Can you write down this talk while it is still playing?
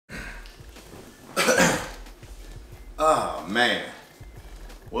Ah, man.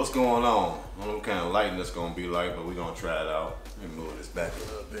 What's going on? I don't know what kind of lighting it's gonna be like, but we're gonna try it out. Let me move this back a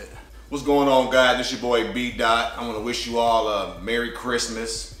little bit. What's going on, guys? This your boy BDACHT. I want to wish you all a Merry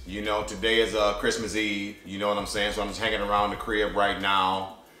Christmas. You know, today is Christmas Eve. You know what I'm saying? So I'm just hanging around the crib right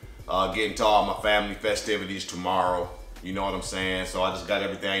now, getting to all my family festivities tomorrow. You know what I'm saying? So I just got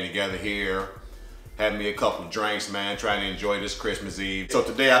everything together here. Had me a couple of drinks, man, trying to enjoy this Christmas Eve. So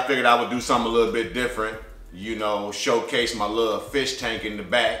today I figured I would do something a little bit different. You know, showcase my little fish tank in the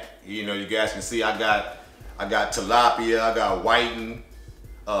back. You know, you guys can see I got tilapia, I got whiting,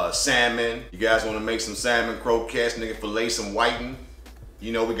 salmon. You guys want to make some salmon croquettes, nigga, fillet some whiting.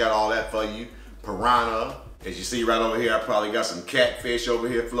 You know, we got all that for you. Piranha. As you see right over here, I probably got some catfish over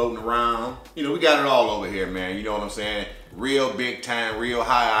here floating around. You know, we got it all over here, man. You know what I'm saying? Real big time, real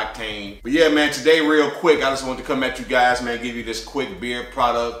high octane. But yeah, man, today real quick, I just wanted to come at you guys, man, give you this quick beard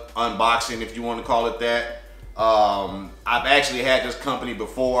product unboxing, if you want to call it that. I've actually had this company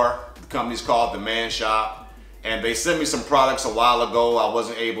before. The company's called the Man Shop, and they sent me some products a while ago. I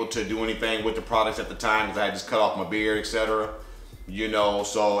wasn't able to do anything with the products at the time because I had just cut off my beard, etc. You know,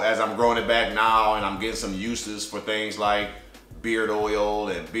 so as I'm growing it back now and I'm getting some uses for things like beard oil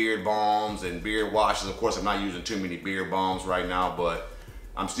and beard balms and beard washes. Of course, I'm not using too many beard balms right now, but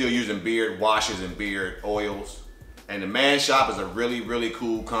I'm still using beard washes and beard oils. And the Man Shop is a really, really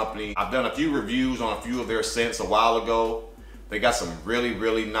cool company. I've done a few reviews on a few of their scents a while ago. They got some really,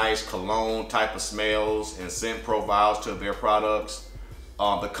 really nice cologne type of smells and scent profiles to their products.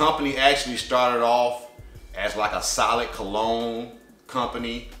 The company actually started off as like a solid cologne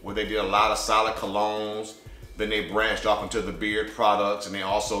company where they did a lot of solid colognes. Then they branched off into the beard products, and they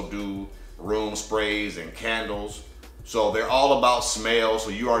also do room sprays and candles. So they're all about smell, so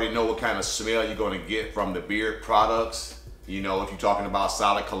you already know what kind of smell you're going to get from the beard products. You know, if you're talking about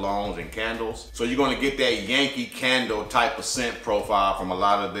solid colognes and candles. So you're going to get that Yankee Candle type of scent profile from a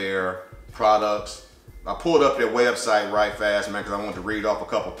lot of their products. I pulled up their website right fast, man, because I wanted to read off a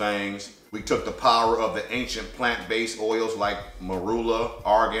couple things. We took the power of the ancient plant-based oils like marula,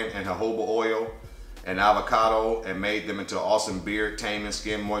 argan, and jojoba oil and avocado and made them into awesome beard taming,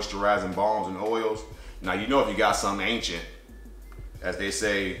 skin moisturizing balms and oils. Now, you know, if you got some ancient, as they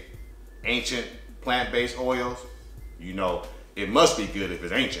say, ancient plant-based oils, you know, it must be good if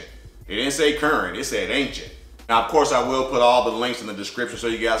it's ancient. It didn't say current, it said ancient. Now, of course, I will put all the links in the description so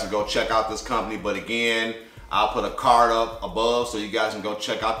you guys can go check out this company. But again, I'll put a card up above so you guys can go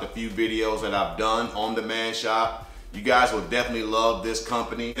check out the few videos that I've done on the Man Shop. You guys will definitely love this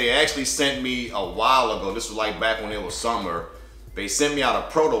company. They actually sent me a while ago, this was like back when it was summer, they sent me out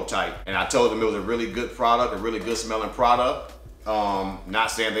a prototype, and I told them it was a really good product, a really good smelling product. Not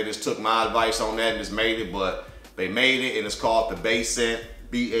saying they just took my advice on that and just made it, but they made it, and it's called the BAE scent,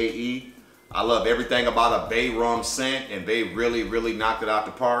 B-A-E. I love everything about a Bay rum scent, and they really, really knocked it out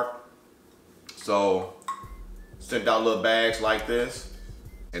the park. So, sent out little bags like this.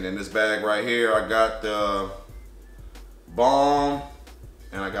 And in this bag right here, I got the balm,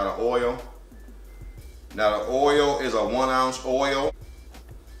 and I got an oil. Now the oil is a 1 ounce oil.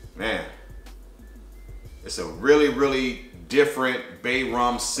 Man, it's a really, really different bay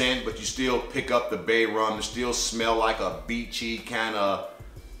rum scent, but you still pick up the bay rum. It still smell like a beachy kind of,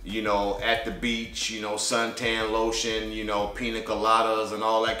 you know, at the beach, you know, suntan lotion, you know, pina coladas and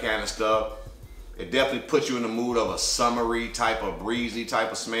all that kind of stuff. It definitely puts you in the mood of a summery type of breezy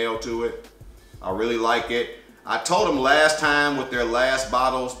type of smell to it. I really like it. I told them last time with their last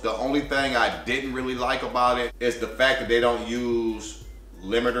bottles, the only thing I didn't really like about it is the fact that they don't use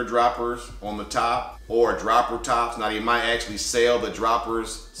limiter droppers on the top or dropper tops. Now, they might actually sell the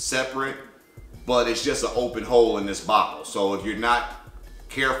droppers separate, but it's just an open hole in this bottle. So if you're not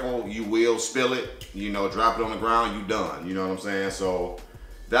careful, you will spill it, you know, drop it on the ground, you done, you know what I'm saying? So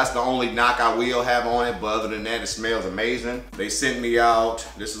that's the only knock I will have on it, but other than that, it smells amazing. They sent me out,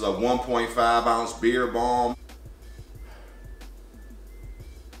 this is a 1.5 ounce beard balm.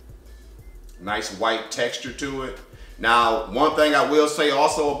 Nice white texture to it. Now, one thing I will say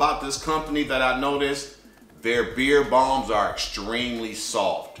also about this company that I noticed, their beard balms are extremely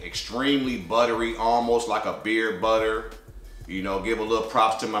soft, extremely buttery, almost like a beard butter. You know, give a little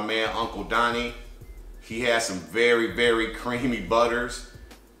props to my man, Uncle Donnie. He has some very, very creamy butters.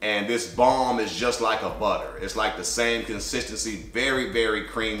 And this balm is just like a butter. It's like the same consistency, very, very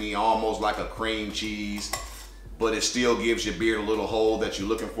creamy, almost like a cream cheese, but it still gives your beard a little hold that you're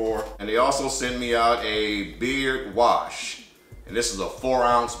looking for. And they also sent me out a beard wash. And this is a 4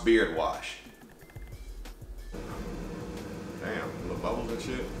 ounce beard wash. Damn, little bubbles and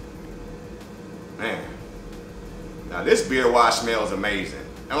shit. Man. Now this beard wash smells amazing.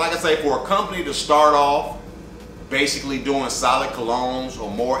 And like I say, for a company to start off basically doing solid colognes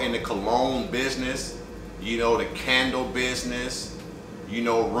or more in the cologne business, you know, the candle business, you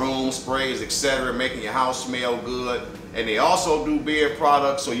know, room sprays, etc., making your house smell good. And they also do beard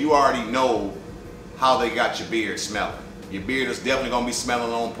products, so you already know how they got your beard smelling. Your beard is definitely gonna be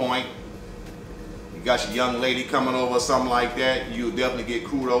smelling on point. You got your young lady coming over or something like that, you'll definitely get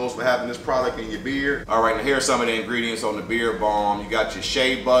kudos for having this product in your beard. All right, now here's some of the ingredients on the beard balm. You got your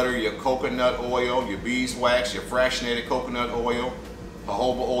shea butter, your coconut oil, your beeswax, your fractionated coconut oil,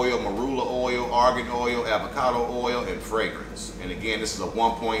 jojoba oil, marula oil, argan oil, avocado oil, and fragrance. And again, this is a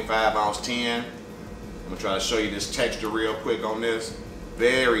 1.5 ounce tin. I'm gonna try to show you this texture real quick on this.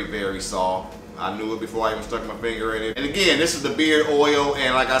 Very, very soft. I knew it before I even stuck my finger in it. And again, this is the beard oil,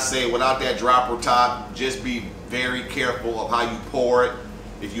 and like I said, without that dropper top, just be very careful of how you pour it.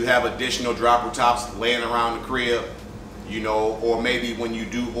 If you have additional dropper tops laying around the crib, you know, or maybe when you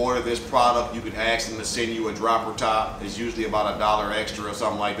do order this product, you could ask them to send you a dropper top. It's usually about $1 extra or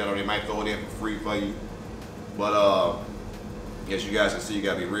something like that, or they might throw it in for free for you. But as you guys can see, you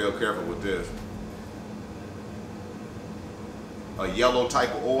gotta be real careful with this. A yellow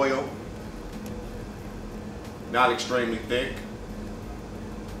type of oil, not extremely thick.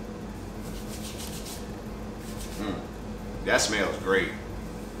 That smells great.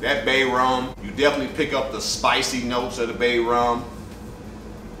 That bay rum, you definitely pick up the spicy notes of the bay rum.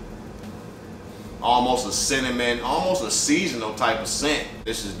 Almost a cinnamon, almost a seasonal type of scent.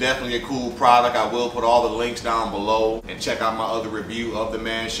 This is definitely a cool product. I will put all the links down below, and check out my other review of the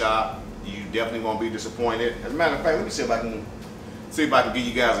Man Shop. You definitely won't be disappointed. As a matter of fact, let me see if I can give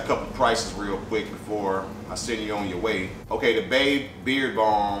you guys a couple prices real quick before I send you on your way. Okay, the BAE Beard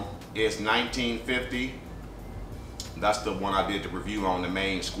Balm is $19.50. That's the one I did the review on, the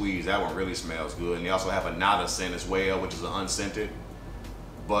main squeeze. That one really smells good. And they also have a nada scent as well, which is an unscented.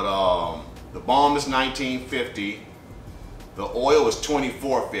 But the balm is $19.50. The oil is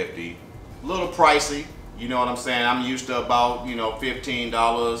 $24.50. A little pricey, you know what I'm saying? I'm used to about, you know, $15,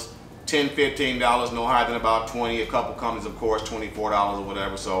 $10, $15, no higher than about 20. A couple companies, of course, $24 or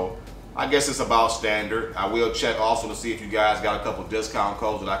whatever. So I guess it's about standard. I will check also to see if you guys got a couple discount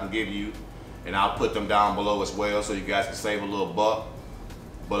codes that I can give you, and I'll put them down below as well so you guys can save a little buck.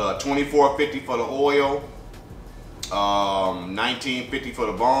 But $24.50 for the oil, $19.50 for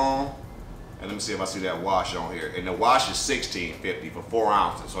the balm. And let me see if I see that wash on here. And the wash is $16.50 for 4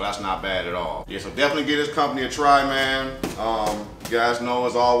 ounces, so that's not bad at all. Yeah, so definitely give this company a try, man. You guys know,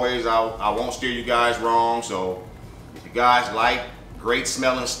 as always, I won't steer you guys wrong. So if you guys like great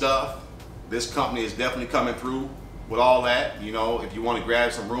smelling stuff, this company is definitely coming through with all that. You know, if you want to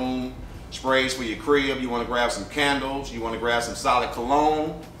grab some room sprays for your crib, you want to grab some candles, you want to grab some solid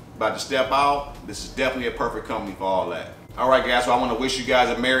cologne, about to step out, this is definitely a perfect company for all that. All right, guys, so I want to wish you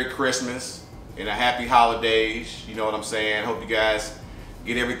guys a Merry Christmas and a happy holidays. You know what I'm saying? Hope you guys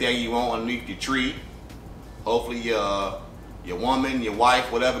get everything you want underneath your tree. Hopefully your woman, your wife,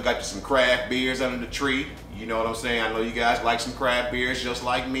 whatever, got you some craft beers under the tree. You know what I'm saying? I know you guys like some craft beers just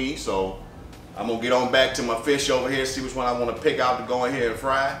like me, so I'm gonna get on back to my fish over here, see which one I want to pick out to go in here and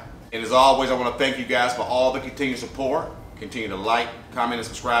fry. And as always, I want to thank you guys for all the continued support. Continue to like, comment, and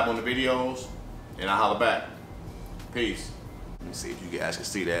subscribe on the videos, and I'll holler back. Peace. Let me see if you guys can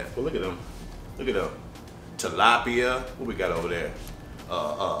see that. Well, look at them. Look at them. Tilapia. What we got over there?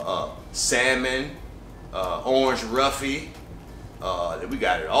 Salmon. Orange roughy. We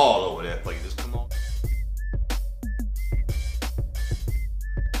got it all over there for you. Just come on.